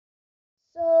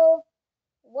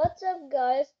What's up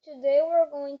guys, today we're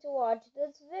going to watch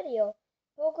this video,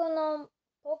 Pokemon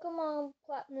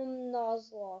Platinum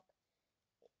Nuzlocke.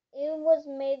 It was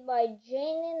made by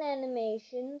Jane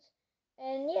Animations,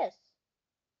 and yes,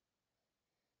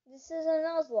 this is a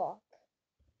Nuzlocke.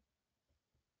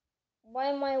 Why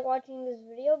am I watching this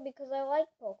video? Because I like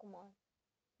Pokemon.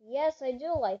 Yes, I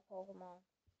do like Pokemon.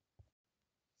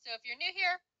 So if you're new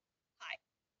here, hi.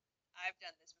 I've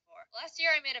done this before. Last year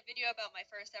I made a video about my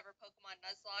first ever Pokemon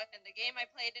Nuzlocke, and the game I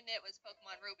played in it was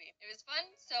Pokemon Ruby. It was fun,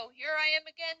 so here I am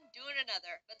again, doing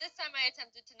another. But this time I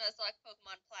attempted to Nuzlocke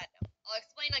Pokemon Platinum. I'll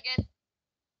explain again.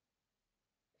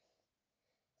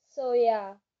 So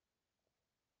yeah,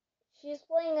 she's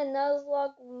playing a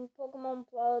Nuzlocke, Pokemon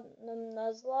Platinum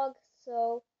Nuzlocke,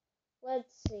 so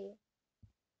let's see.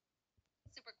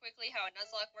 Super quickly how a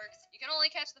Nuzlocke works. You can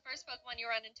only catch the first Pokemon you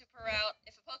run into per route.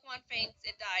 If a Pokemon faints,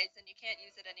 it dies, and you can't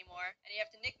use it anymore. And you have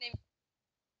to nickname...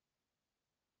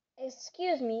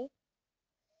 Excuse me,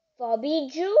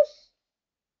 Fubby Juice?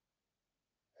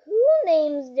 Who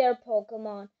names their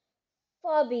Pokemon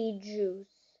Fubby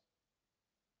Juice?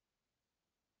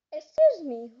 Excuse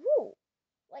me, who?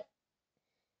 Like,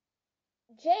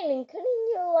 Jane, couldn't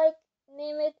you,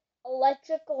 name it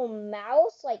Electrical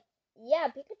Mouse? Like,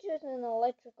 yeah, Pikachu's an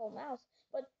electrical mouse,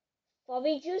 but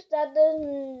Fubby Juice, that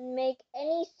doesn't make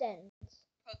any sense.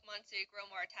 Pokemon so you grow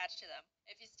more attached to them.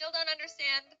 If you still don't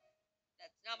understand,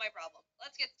 that's not my problem.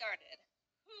 Let's get started.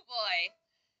 Oh boy.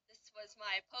 This was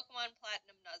my Pokemon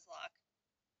Platinum Nuzlocke.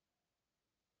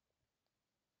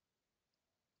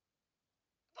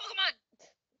 Pokemon!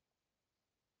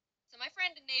 So my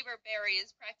friend and neighbor Barry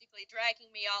is practically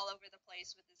dragging me all over the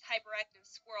place with his hyperactive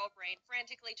squirrel brain,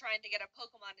 frantically trying to get a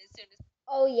Pokemon as soon as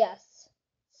Oh yes,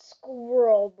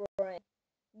 Squirrel Brain,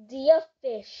 the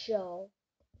official.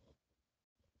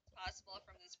 possible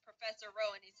from this Professor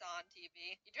Rowan he saw on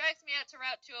TV. He drags me out to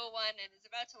Route 201 and is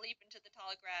about to leap into the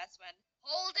tall grass when...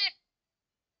 Hold it!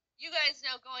 You guys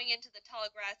know going into the tall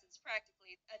grass is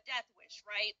practically a death wish,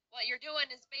 right? What you're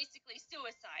doing is basically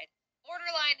suicide.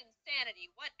 Borderline insanity.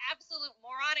 What absolute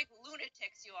moronic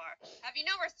lunatics you are. Have you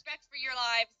no respect for your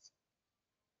lives?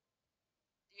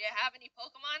 Do you have any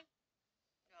Pokemon?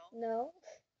 No.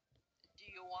 Do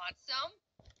you want some?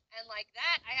 And like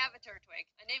that, I have a Turtwig.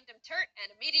 I named him Turt and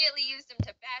immediately used him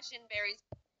to bash in Barry's...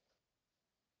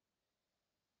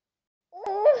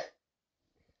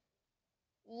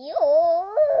 Yo!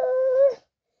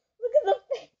 Look at the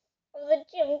face of the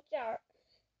Chimchar.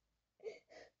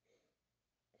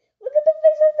 Look at the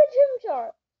face of the Chimchar.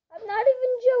 I'm not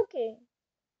even joking.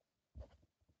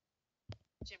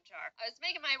 Chimchar. I was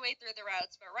making my way through the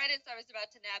routes, but right as I was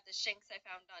about to nab the Shinx I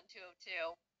found on 202...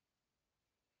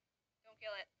 Don't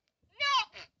kill it. No!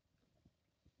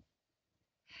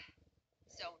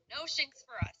 So, no Shinx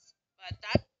for us. But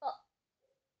that...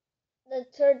 The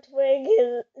Turtwig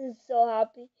is so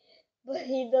happy, but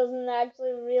he doesn't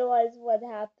actually realize what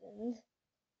happened.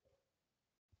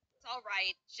 It's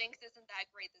alright. Shinx isn't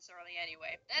that great this early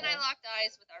anyway. Then I locked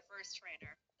eyes with our first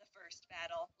trainer. The first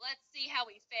battle. Let's see how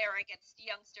we fare against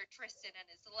youngster Tristan and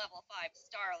his level 5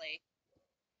 Starly.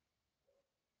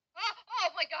 Oh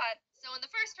my god! So in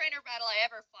the first trainer battle I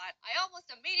ever fought, I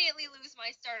almost immediately lose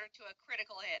my starter to a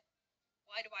critical hit.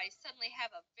 Why do I suddenly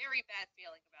have a very bad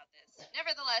feeling about this?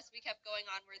 Nevertheless, we kept going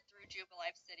onward through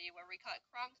Jubilife City, where we caught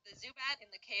Kronk the Zubat in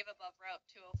the cave above Route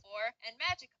 204, and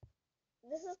Magic...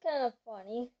 This is kind of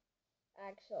funny,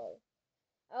 actually.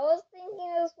 I was thinking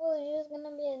this was just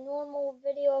gonna be a normal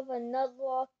video of a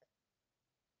Nuzlocke,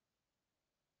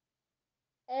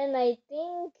 and I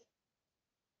think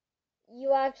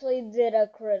you actually did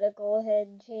a critical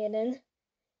hit, Jaden,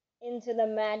 into the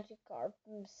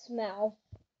Magikarp's mouth.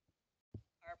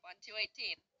 Carp on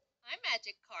 218. I'm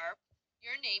Magikarp.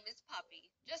 Your name is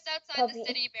Puppy. Just outside the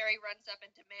city, Barry runs up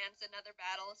and demands another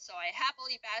battle, so I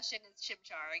happily bash in his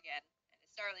Chimchar again. And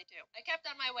his Starly too. I kept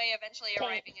on my way, eventually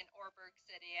arriving in Orberg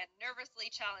City, and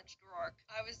nervously challenged Rourke.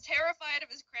 I was terrified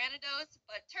of his Granados,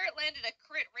 but Turt landed a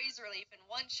crit Razor Leaf and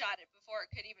one-shot it before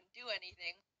it could even do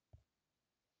anything.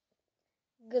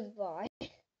 Goodbye.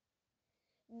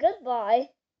 Goodbye.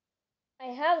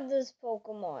 I have this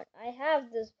Pokemon.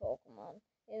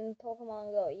 In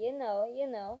Pokemon Go. You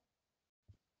know.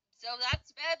 So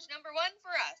that's badge number 1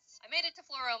 for us. I made it to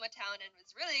Floroma Town and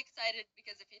was really excited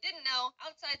because if you didn't know,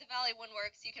 outside the Valley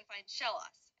Windworks you can find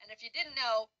Shellos. And if you didn't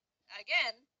know,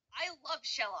 again, I love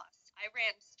Shellos. I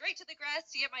ran straight to the grass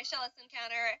to get my Shellos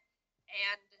encounter,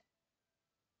 and...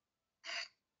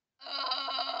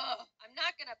 I'm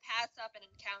not going to pass up an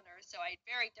encounter, so I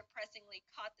very depressingly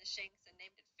caught the Shinx and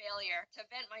named it Failure to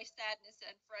vent my sadness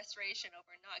and frustration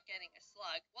over not getting a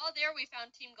slug. While there, we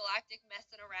found Team Galactic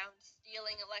messing around,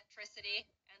 stealing electricity,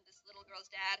 and this little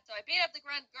girl's dad. So I beat up the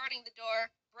grunt guarding the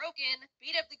door, broke in,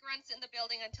 beat up the grunts in the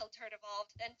building until Turd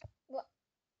evolved, then...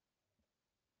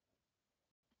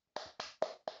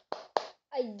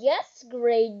 I guess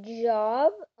great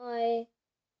job. I'm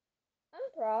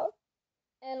proud.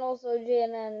 And also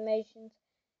JN Animations.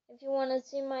 If you want to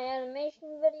see my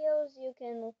animation videos, you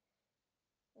can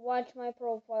watch my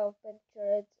profile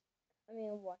picture.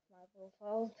 Watch my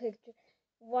profile picture.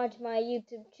 Watch my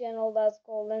YouTube channel that's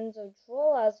called Enzo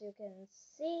Troll, as you can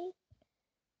see.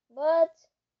 But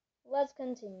let's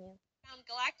continue. Found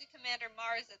Galactic Commander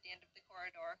Mars at the end of the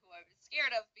corridor, who I was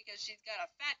scared of because she's got a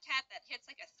fat cat that hits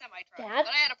like a semi-truck. Cat?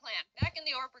 But I had a plan. Back in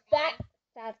the Orberg Fat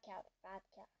mine... cat.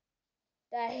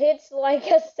 That hits like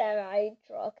a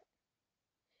semi-truck.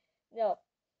 No.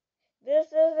 This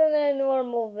isn't a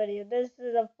normal video. This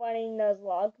is a funny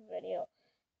Nuzlok video.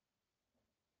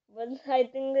 But I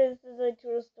think this is a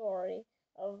true story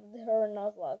of her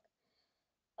Nuzlocke.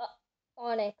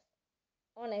 Onyx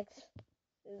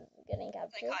is getting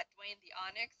captured. I caught Dwayne the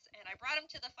Onyx, and I brought him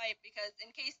to the fight because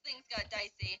in case things got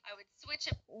dicey, I would switch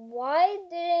him. Why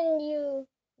didn't you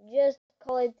just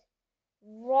call it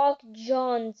Rock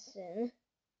Johnson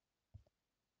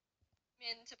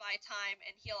In to buy time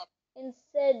and heal up.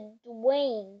 instead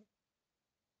Dwayne?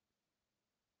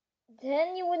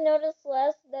 Then you would notice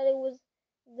less that it was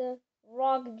the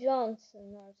Rock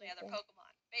Johnson or The other something.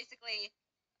 Pokemon. Basically,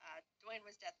 Dwayne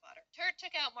was death fodder. Turt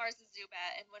took out Mars's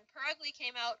Zubat, and when Perugly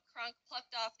came out, Kronk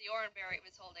plucked off the Oranberry it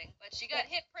was holding. But she got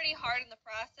hit pretty hard in the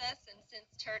process, and since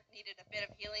Turt needed a bit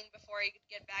of healing before he could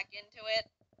get back into it,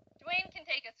 Dwayne can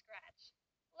take a scratch.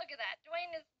 Look at that.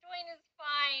 Dwayne is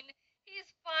fine. He's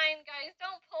fine, guys.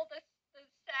 Don't pull the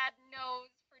sad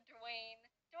nose for Dwayne.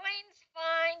 Dwayne's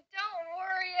fine. Don't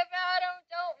worry about him.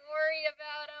 Don't worry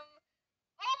about him.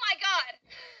 Oh my god!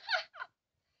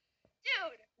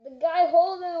 Dude! The guy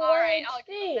holding Alright, 1 I'll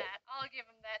HP. give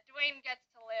him that. Dwayne gets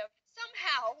to live.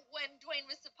 Somehow, when Dwayne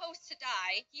was supposed to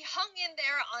die, he hung in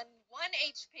there on 1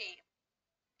 HP.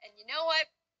 And you know what?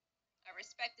 I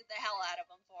respected the hell out of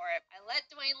him for it. I let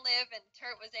Dwayne live, and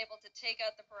Turt was able to take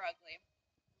out the Perugly.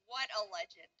 What a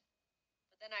legend.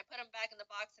 But then I put him back in the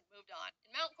box and moved on.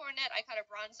 In Mount Coronet, I caught a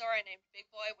Bronzor I named Big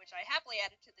Boy, which I happily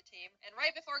added to the team. And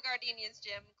right before Gardenia's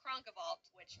gym, Kronk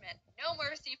evolved, which meant no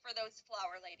mercy for those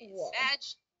flower ladies. Whoa.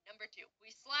 Badge number 2.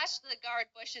 We slashed the guard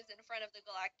bushes in front of the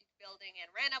Galactic building and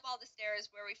ran up all the stairs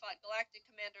where we fought Galactic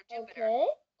Commander Jupiter. Okay.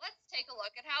 Let's take a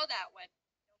look at how that went.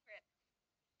 Don't crit.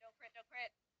 Don't crit, don't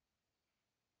crit.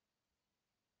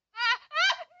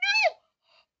 No!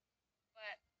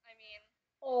 But, I mean...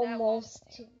 Almost.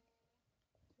 Let's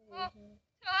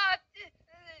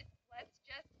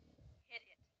just hit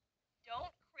it. Don't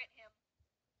crit him.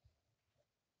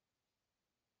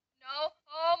 No.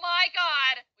 Oh my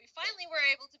god. We finally were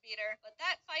able to beat her, but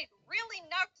that fight really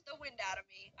knocked the wind out of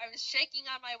me. I was shaking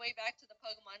on my way back to the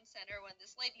Pokemon Center when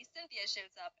this lady Cynthia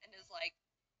shows up and is like,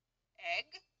 egg?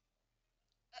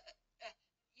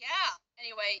 Yeah.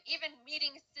 Anyway, even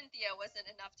meeting Cynthia wasn't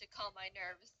enough to calm my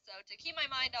nerves, so to keep my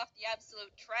mind off the absolute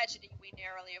tragedy we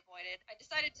narrowly avoided, I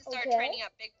decided to start training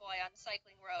up Big Boy on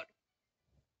Cycling Road.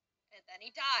 And then he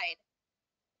died.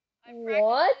 I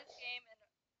practiced this game and...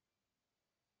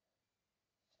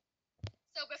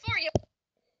 So before you...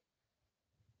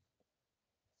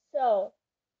 So,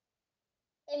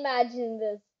 imagine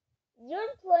this.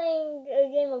 You're playing a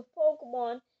game of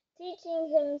Pokemon, teaching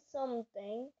him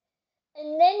something,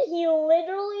 and then he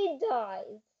literally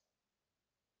dies.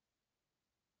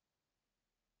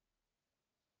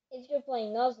 If you're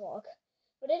playing Nuzlocke.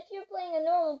 But if you're playing a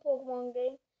normal Pokemon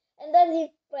game, and then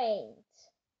he faints.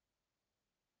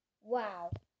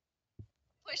 Wow.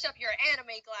 Push up your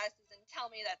anime glasses and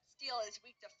tell me that Steel is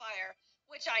weak to fire,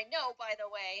 which I know, by the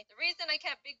way. The reason I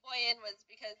kept Big Boy in was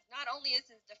because not only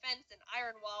is his defense an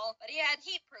Iron Wall, but he had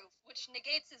Heat Proof, which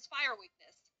negates his fire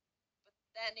weakness. But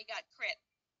then he got crit.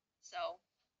 So,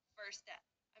 first death.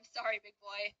 I'm sorry, Big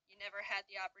Boy. You never had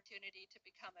the opportunity to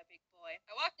become a big boy.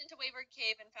 I walked into Wayward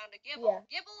Cave and found a Gibble. Yeah.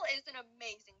 Gibble is an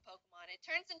amazing Pokemon. It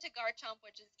turns into Garchomp,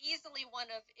 which is easily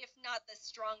one of, if not the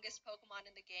strongest Pokemon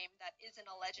in the game that isn't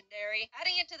a legendary.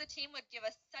 Adding it to the team would give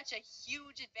us such a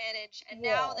huge advantage, and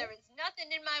now there is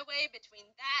nothing in my way between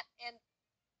that and...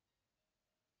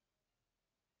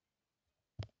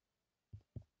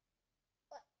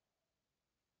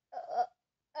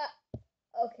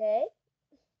 Okay.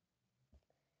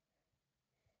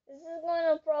 This is going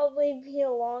to probably be a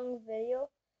long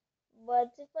video, but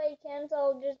if I can't,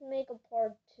 I'll just make a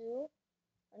part 2.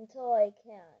 until I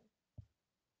can.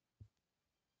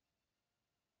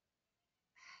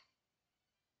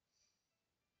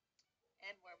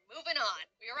 And we're moving on.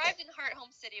 We arrived in Heart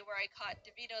Home City where I caught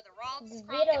DeVito the Ralts,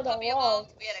 Kronk, DeVito and the Puppy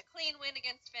evolved. Ralts. We had a clean win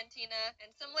against Fantina,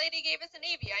 and some lady gave us an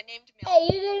Eevee I named Milk. Hey,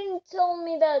 you didn't tell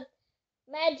me that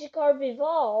Magikarp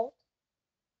evolved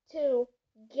to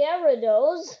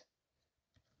Gyarados.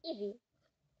 Eevee.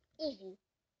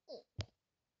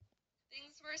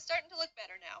 Things were starting to look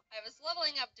better now. I was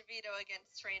leveling up DeVito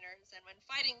against trainers, and when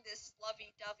fighting this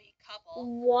lovey-dovey couple...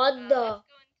 What the? Let's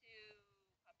go into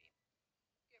Puppy.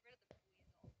 Get rid of the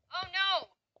weasel. Oh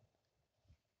no!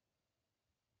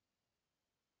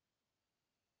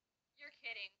 You're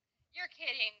kidding. You're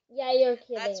kidding. Yeah, you're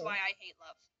kidding. That's why I hate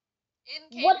love.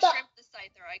 In came What the? Shrimp the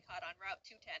Scyther I caught on Route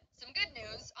 210. Some good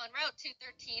news, on Route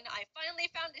 213 I finally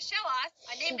found a Shellos.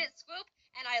 I named it Swoop,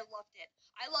 and I loved it.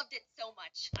 I loved it so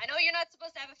much. I know you're not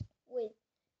supposed to have a... Wait,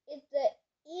 it's the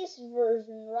East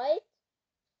version, right?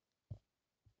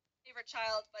 favorite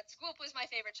child, but Swoop was my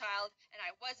favorite child, and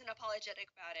I wasn't apologetic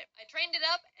about it. I trained it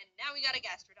up, and now we got a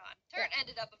Gastrodon. Turt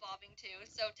ended up evolving too,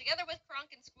 so together with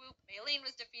Kronk and Swoop, Maylene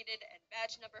was defeated, and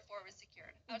badge number 4 was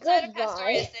secured. Outside of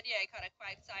Pastoria City, I caught a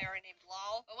Quagsire named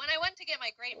Lol, but when I went to get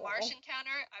my Great Marsh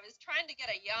encounter, I was trying to get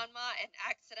a Yanma and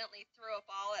accidentally threw a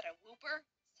ball at a Wooper.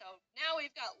 So now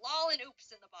we've got Lol and Oops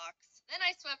in the box. Then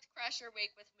I swept Crasher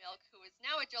Wake with Milk, who is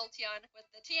now a Jolteon, with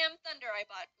the TM Thunder I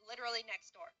bought literally next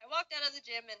door. I walked out of the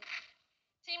gym and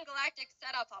Team Galactic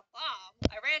set off a bomb.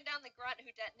 I ran down the grunt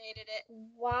who detonated it.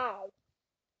 Wow.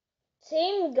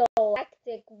 Team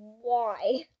Galactic,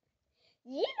 why?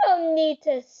 You don't need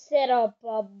to set up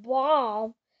a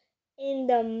bomb in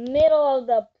the middle of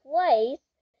the place.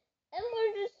 And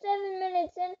we're just 7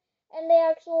 minutes in, and the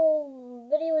actual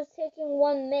video is taking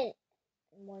 1 minute.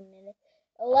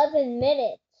 11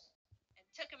 minutes. And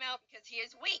took him out because he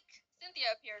is weak.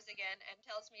 Cynthia appears again and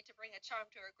tells me to bring a charm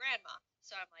to her grandma.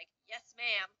 So I'm like, yes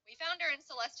ma'am. We found her in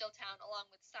Celestial Town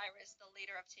along with Cyrus, the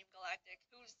leader of Team Galactic,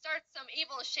 who starts some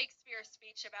evil Shakespeare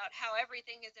speech about how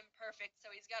everything is imperfect,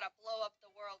 so he's gotta blow up the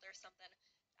world or something.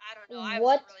 I don't know, I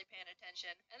wasn't really paying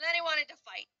attention. And then he wanted to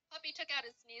fight. Puppy took out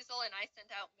his Sneasel and I sent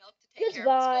out Milk to take care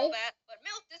of his Golbat. But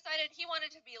Milk decided he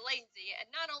wanted to be lazy and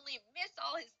not only miss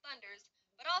all his thunders,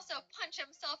 but also punch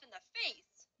himself in the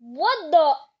face. What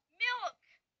the? Milk!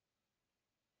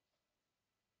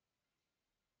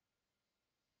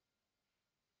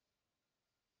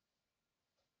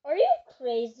 Are you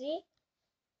crazy?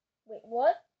 Wait,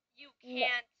 what? You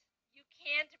can't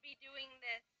be doing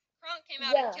this. Kronk came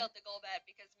out and killed the Golbat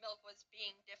because Milk was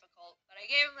being difficult, but I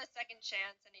gave him a second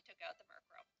chance and he took out the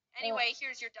Murkrow. Anyway,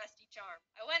 here's your dusty charm.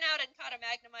 I went out and caught a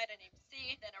Magnemite named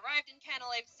C, then arrived in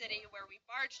Canalave City where we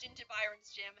barged into Byron's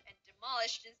gym and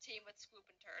demolished his team with Swoop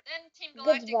and Turd. Then Team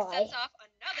Galactic sets off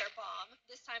another bomb,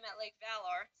 this time at Lake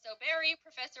Valor. So Barry,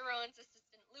 Professor Rowan's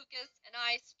assistant Lucas, and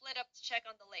I split up to check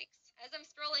on the lakes. As I'm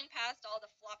strolling past all the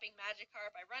flopping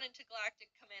Magikarp, I run into Galactic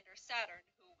Commander Saturn,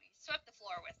 who we swept the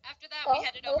floor with. After that, we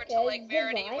headed over to Lake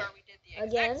Verity, where we did the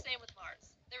exact same with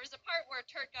Mars. There was a part where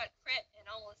Turd got crit and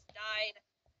almost died.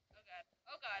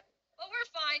 Oh god. But we're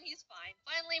fine, he's fine.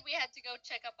 Finally, we had to go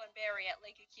check up on Barry at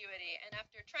Lake Acuity, and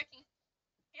after trekking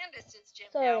Candace's gym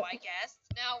now, I guess.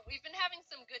 Now, we've been having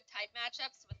some good type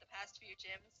matchups with the past few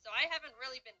gyms, so I haven't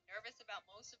really been nervous about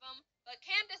most of them. But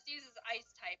Candace uses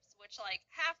ice types, which, like,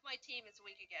 half my team is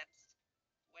weak against.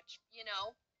 Which, you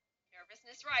know,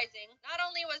 nervousness rising. Not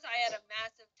only was I at a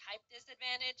massive type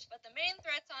disadvantage, but the main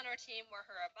threats on our team were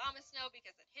her Abomasnow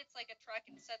because it hits like a truck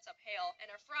and sets up hail,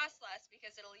 and her Frostlass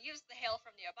because it'll use the hail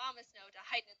from the Abomasnow to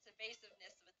heighten its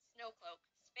evasiveness with Snow Cloak,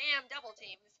 spam double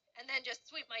teams, and then just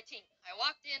sweep my team. I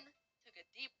walked in, took a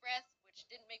deep breath, which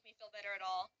didn't make me feel better at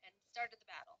all, and started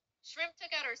the battle. Shrimp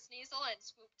took out her Sneasel and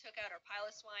Swoop took out her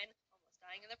Piloswine,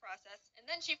 dying in the process, and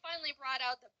then she finally brought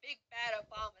out the big bad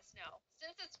Abomasnow.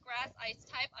 Since it's grass ice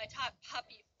type, I taught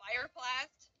Puppy Fire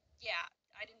Blast. Yeah,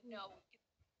 I didn't know we could...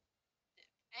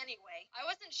 Anyway, I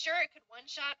wasn't sure it could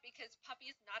one-shot because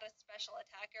Puppy's not a special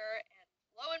attacker, and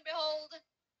lo and behold,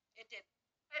 it did.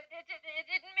 It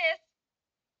didn't miss.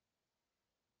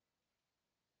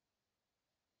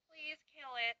 Please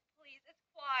kill it. Please, it's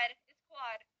quad. It's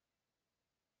quad.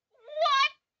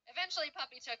 What? Eventually,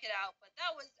 Puppy took it out, but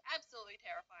that was absolutely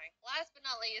terrifying. Last but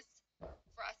not least,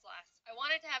 Frostlass. I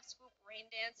wanted to have Swoop Rain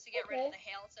Dance to get rid of the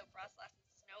hail so Frostlass's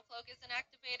Snow Cloak isn't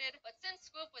activated, but since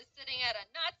Swoop was sitting at a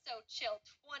not-so-chill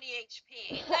 20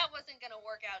 HP, that wasn't going to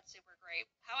work out super great.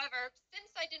 However,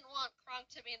 since I didn't want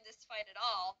Kronk to be in this fight at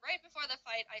all, right before the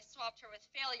fight, I swapped her with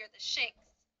Failure the Shinx.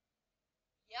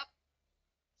 Yep.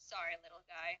 Sorry. sorry, little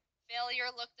guy. Failure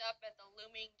looked up at the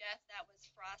looming death that was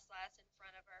Frostlass in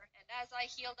front of her, and as I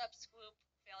healed up Swoop,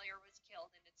 Failure was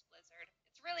killed in its blizzard.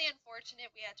 It's really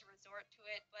unfortunate we had to resort to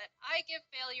it, but I give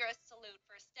Failure a salute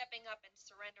for stepping up and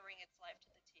surrendering its life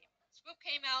to the team. Swoop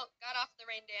came out, got off the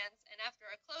rain dance, and after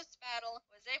a close battle,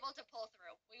 was able to pull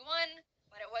through. We won,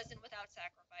 but it wasn't without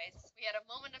sacrifice. We had a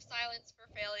moment of silence for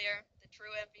Failure, the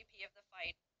true MVP of the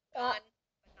fight. Gone,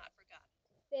 but not forgotten.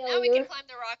 Failure. Now we can climb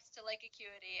the rocks to Lake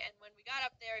Acuity, and when we got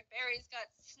up there, Barry's got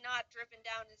snot dripping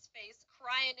down his face,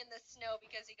 crying in the snow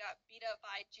because he got beat up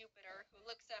by Jupiter, who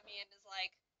looks at me and is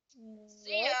like,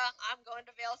 "See ya, I'm going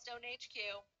to Veilstone HQ."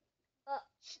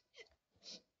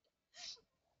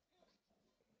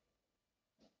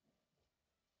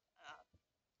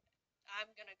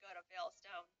 I'm gonna go to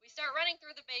Veilstone. We start running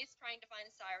through the base trying to find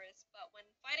Cyrus, but when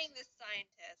fighting this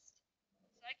scientist,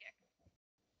 Psychic.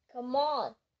 Come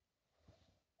on.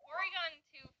 Porygon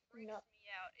 2 freaks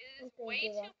me out. It is way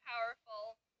too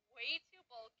powerful, way too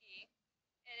bulky,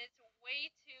 and it's way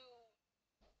too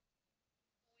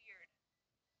weird.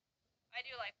 I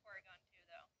do like Porygon 2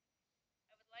 though.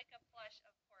 I would like a plush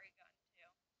of Porygon 2.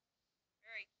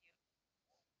 Very cute.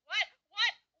 What?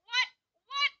 What? What?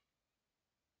 What?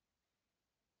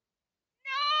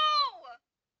 No!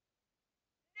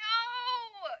 No!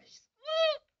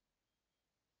 Swoop!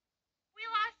 We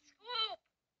lost Swoop!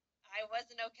 I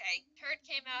wasn't okay. Turd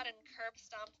came out and curb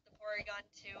stomped the Porygon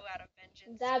 2 out of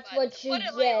vengeance. That's but what to you put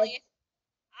it get. lightly,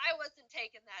 I wasn't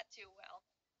taking that too well.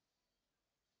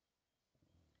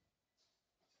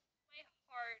 My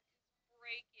heart is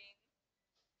breaking.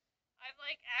 I'm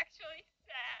like actually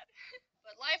sad.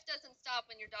 But life doesn't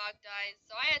stop when your dog dies,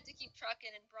 so I had to keep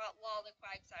trucking and brought Lol the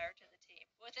Quagsire to the team.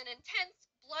 With an intense,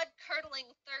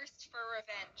 blood-curdling thirst for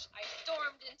revenge, I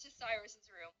stormed into Cyrus's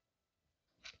room.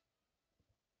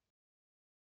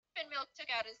 Milk took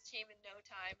out his team in no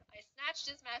time. I snatched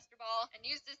his Master Ball and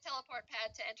used his teleport pad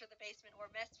to enter the basement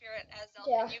where Mesprit, Azelf,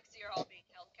 and Uxie are all being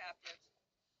held captive.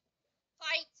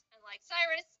 Fight! And like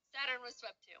Cyrus, Saturn was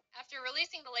swept too. After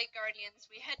releasing the Lake Guardians,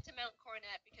 we head to Mount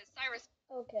Coronet because Cyrus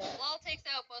Lol takes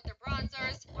out both their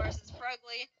Bronzors, Mars's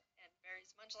Frugly, and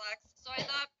Barry's Munchlax. So I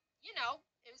thought, you know,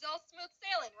 it was all smooth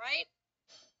sailing, right?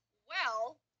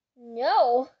 Well...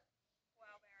 No.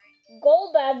 Wow, Barry.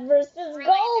 Golbat versus really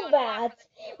Golbat.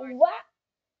 What?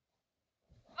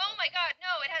 Oh my god,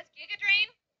 no, it has Giga Drain?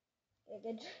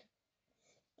 Giga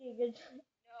Drain.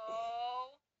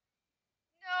 No.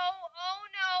 No, oh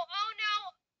no, oh no.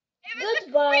 It was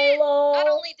Goodbye, a crit! Lol. Not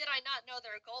only did I not know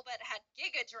their Golbat had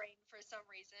Giga Drain for some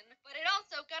reason, but it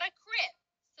also got a crit.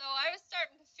 So I was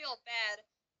starting to feel bad,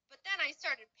 but then I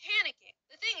started panicking.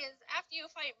 The thing is, after you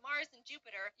fight Mars and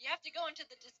Jupiter, you have to go into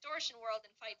the Distortion World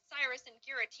and fight Cyrus and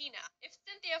Giratina. If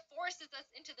Cynthia forces us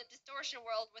into the Distortion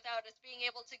World without us being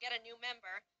able to get a new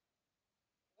member,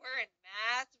 we're in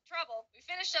massive trouble. We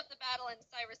finished up the battle and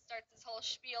Cyrus starts this whole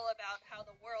spiel about how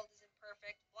the world is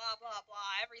imperfect, blah blah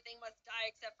blah, everything must die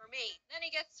except for me. Then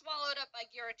he gets swallowed up by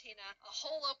Giratina. A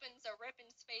hole opens, a rip in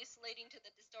space leading to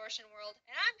the Distortion World,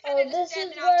 and I'm kind of just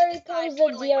standing off to the side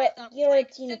twiddling my thumbs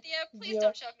like, Cynthia, please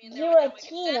don't shove me in there without my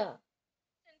consent.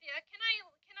 Cynthia, can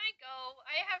I go?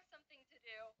 I have something to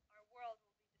do. Our world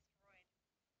will be destroyed.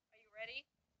 Are you ready?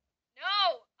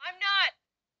 No, I'm not.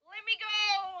 Let me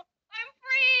go. I'm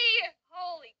free!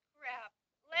 Holy crap.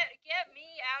 Get me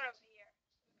out of here.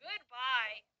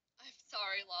 Goodbye. I'm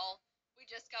sorry, Lol. We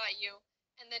just got you,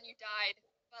 and then you died.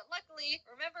 But luckily,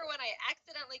 remember when I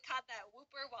accidentally caught that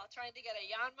Wooper while trying to get a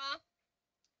Yanma?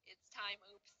 It's time,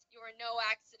 Oops. You are no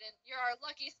accident. You're our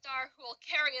lucky star who will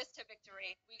carry us to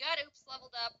victory. We got Oops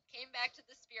leveled up, came back to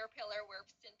the spear pillar where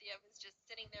Cynthia was just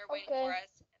sitting there waiting for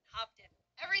us, and hopped in.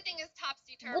 Everything is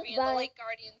topsy-turvy, and the Lake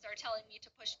Guardians are telling me to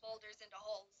push boulders into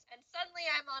holes. And suddenly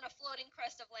I'm on a floating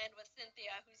crest of land with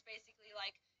Cynthia, who's basically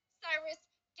like, Cyrus,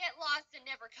 get lost and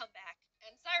never come back.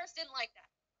 And Cyrus didn't like that.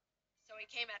 So he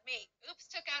came at me. Oops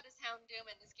took out his Houndoom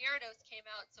and his Gyarados came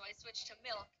out, so I switched to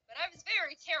Milk. But I was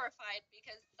very terrified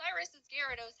because Cyrus's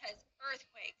Gyarados has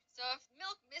Earthquake. So if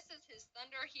Milk misses his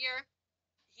Thunder here,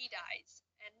 he dies.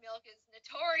 And Milk is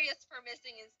notorious for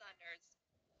missing his Thunders.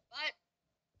 But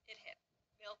it hit.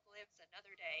 Milk lives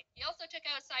another day. He also took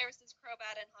out Cyrus's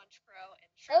Crobat and Honchkrow and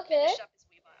finished up his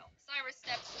Weavile. Cyrus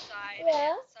steps aside,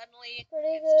 and suddenly it's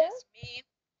just me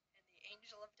and the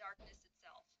Angel of Darkness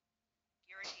itself,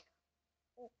 Giratina.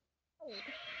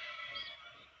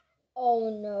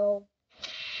 Oh no.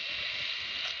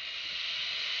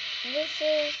 This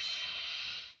is...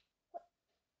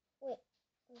 Wait.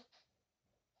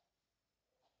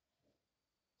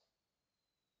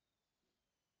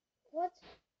 What?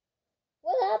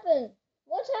 What happened?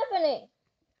 What's happening?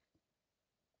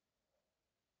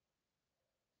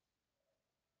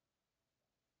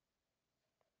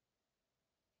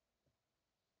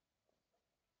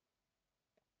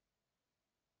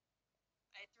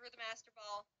 I threw the Master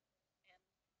Ball, and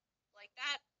like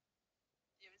that,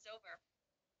 it was over.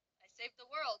 I saved the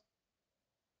world.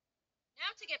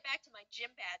 Now to get back to my gym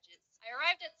badges. I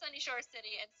arrived at Sunny Shore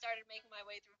City and started making my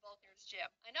way through Volker's gym.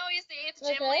 I know he's the 8th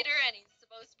gym leader and he's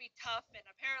supposed to be tough, and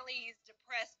apparently he's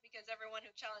depressed because everyone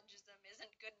who challenges him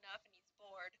isn't good enough and he's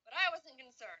bored. But I wasn't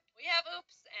concerned. We have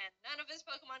Oops, and none of his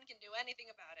Pokemon can do anything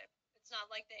about it. It's not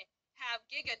like they have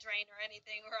Giga Drain or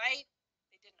anything, right?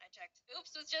 They didn't, I checked.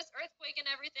 Oops was just Earthquake and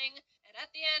everything, and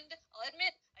at the end, I'll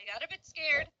admit, I got a bit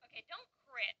scared. Okay, don't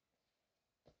crit.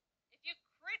 If you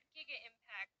crit Giga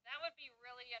Impact, that would be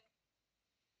really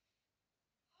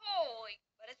holy,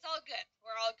 but it's all good.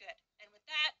 We're all good. And with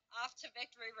that, off to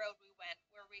Victory Road we went,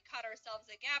 where we caught ourselves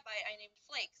a Gabite I named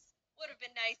Flakes. Would have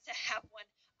been nice to have one,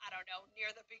 I don't know,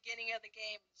 near the beginning of the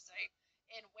game, say,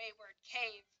 in Wayward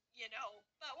Cave, you know.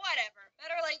 But whatever.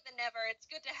 Better late than never. It's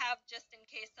good to have just in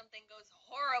case something goes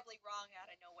horribly wrong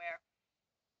out of nowhere.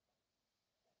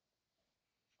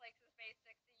 Flakes is base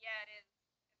 60. Yeah, it is.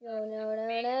 No. Whoa.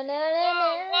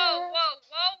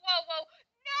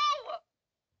 No!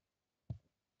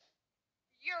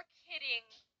 You're kidding.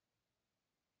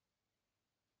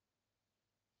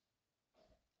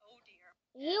 Oh dear.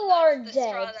 You That's are the dead.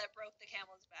 straw that broke the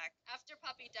camel's back. After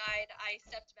Puppy died, I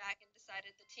stepped back and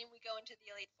decided the team we go into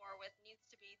the Elite Four with needs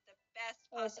to be the best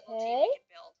possible team we can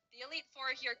build. The Elite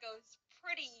Four here goes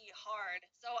pretty hard,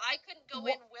 so I couldn't go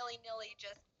in willy-nilly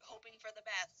just hoping for the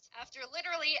best. After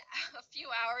literally a few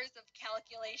hours of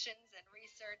calculations and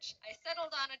research, I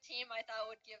settled on a team I thought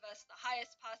would give us the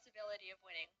highest possibility of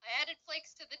winning. I added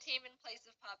Flakes to the team in place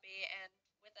of Puppy, and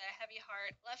with a heavy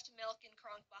heart, left Milk and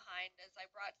Kronk behind as I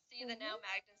brought C the now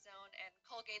Magnezone and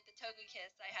Colgate the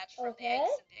Togekiss I hatched from the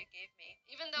eggs Cynthia gave me.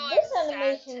 Even though I was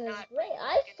sad to not bring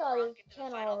Milk and Kronk into the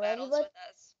final battles with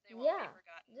us, they won't be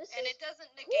forgotten. And it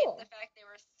doesn't negate the fact they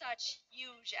were such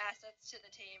huge assets to the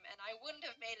team, and I wouldn't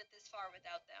have made it this far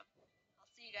without them.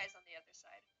 I'll see you guys on the other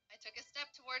side. I took a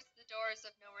step towards the doors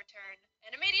of no return,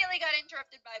 and immediately got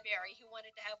interrupted by Barry, who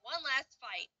wanted to have one last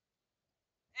fight.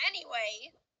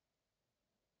 Anyway,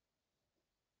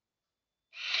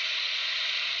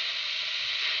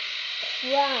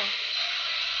 Yeah.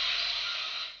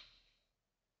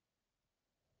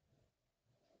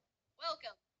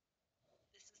 welcome.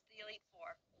 This is the Elite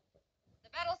Four.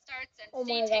 The battle starts and Oh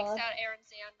C takes out Aaron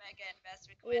Zeon, Mega, and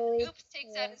Vespiquen. Oops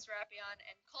takes out his Rapion,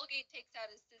 and Colgate takes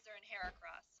out his Scissor and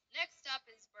Heracross. Next up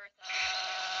is Bertha.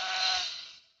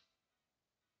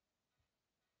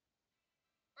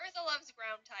 Bertha loves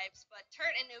ground types, but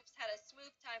Turt and Oops had a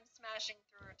smooth time smashing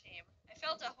through her team. I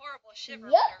felt a horrible shiver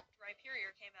when her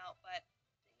Rhyperior came out, but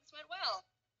things went well.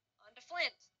 On to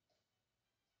Flint.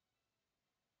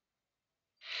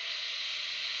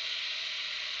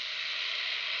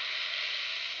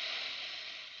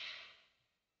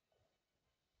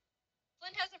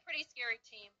 Flint has a pretty scary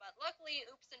team, but luckily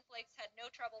Oops and Flakes had no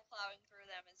trouble plowing through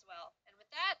them as well. And with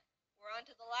that, we're on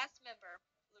to the last member,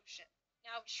 Lucian.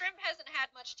 Now, Shrimp hasn't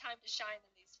had much time to shine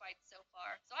in these fights so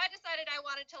far, so I decided I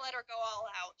wanted to let her go all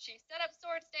out. She set up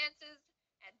sword stances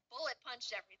and bullet punched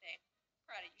everything.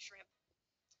 Proud of you, Shrimp.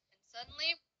 And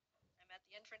suddenly, I'm at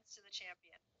the entrance to the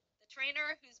champion. The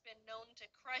trainer who's been known to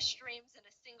crush dreams in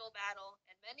a single battle,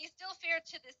 and many still fear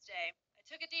to this day. I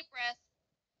took a deep breath.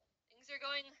 Things are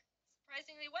going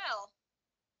surprisingly well,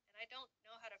 and I don't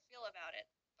know how to feel about it.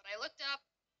 But I looked up,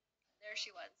 and there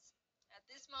she was. At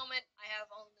this moment, I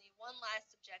have only one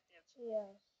last objective.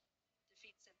 Yes.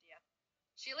 Defeat Cynthia.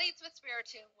 She leads with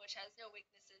Spiritomb, which has no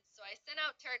weaknesses, so I sent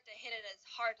out Turt to hit it as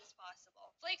hard as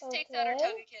possible. Flakes takes out her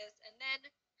Togekiss, and then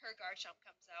her Garchomp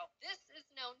comes out. This is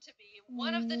known to be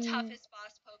one of the toughest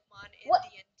boss Pokemon in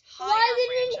the entire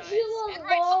franchise. And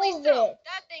rightfully so.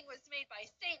 That thing was made by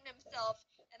Satan himself,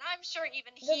 and I'm sure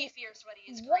even he fears what he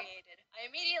has created.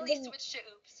 I immediately switched to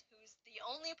Oops, who's the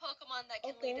only Pokemon that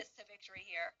can lead us to victory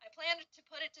here. I planned to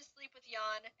put it to sleep with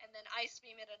Yawn, and then Ice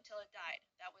Beam it until it died.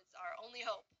 That was our only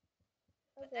hope.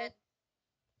 But then,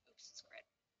 Oops was crit.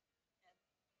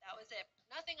 And that was it.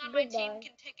 Nothing on my team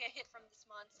can take a hit from this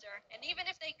monster, and even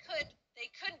if they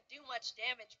couldn't do much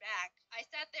damage back. I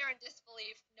sat there in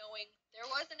disbelief, knowing there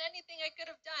wasn't anything I could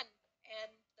have done,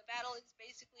 and the battle is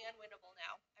basically unwinnable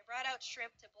now. I brought out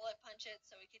Shrimp to bullet punch it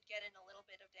so he could get in a little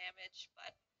bit of damage,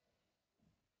 but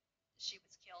she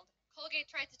was killed. Colgate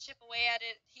tried to chip away at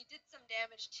it. He did some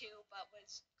damage too, but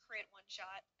was crit one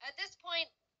shot. At this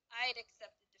point, I'd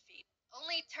accepted defeat.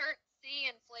 Only Turt, C,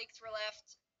 and Flakes were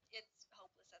left. It's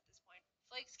hopeless at this point.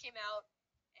 Flakes came out,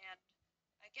 and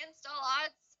against all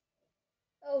odds,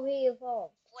 he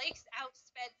evolved. Flakes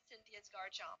outsped Cynthia's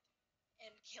Garchomp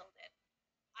and killed it.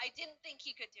 I didn't think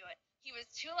he could do it. He was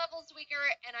 2 levels weaker,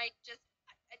 and I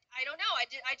I don't know.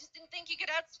 I just didn't think you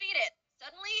could outspeed it.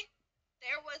 Suddenly,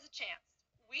 there was a chance.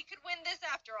 We could win this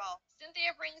after all.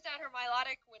 Cynthia brings out her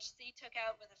Milotic, which C took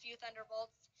out with a few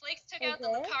Thunderbolts. Flakes took out the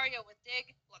Okay. Lucario with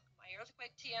Dig. Look, my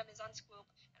Earthquake TM is on Swoop,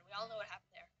 and we all know what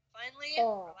happened there. Finally,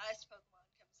 Oh. our last Pokemon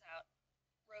comes out.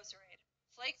 Roserade.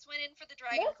 Flakes went in for the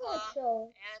Dragon That's Claw, not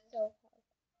so and hard.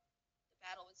 the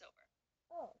battle was over.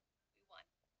 Oh. We won.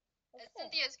 Okay. As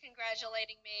Cynthia's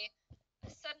congratulating me, a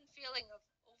sudden feeling of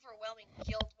overwhelming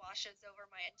guilt washes over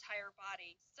my entire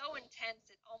body, so intense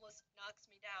it almost knocks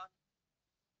me down.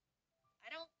 I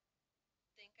don't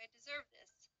think I deserve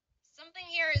this. Something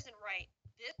here isn't right.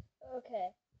 Okay.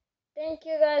 Thank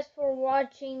you guys for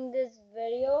watching this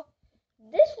video.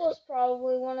 This was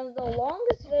probably one of the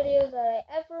longest videos that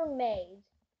I ever made.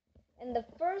 And the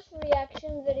first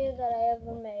reaction video that I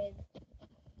ever made.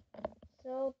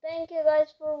 So thank you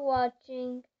guys for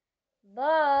watching.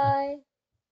 Bye.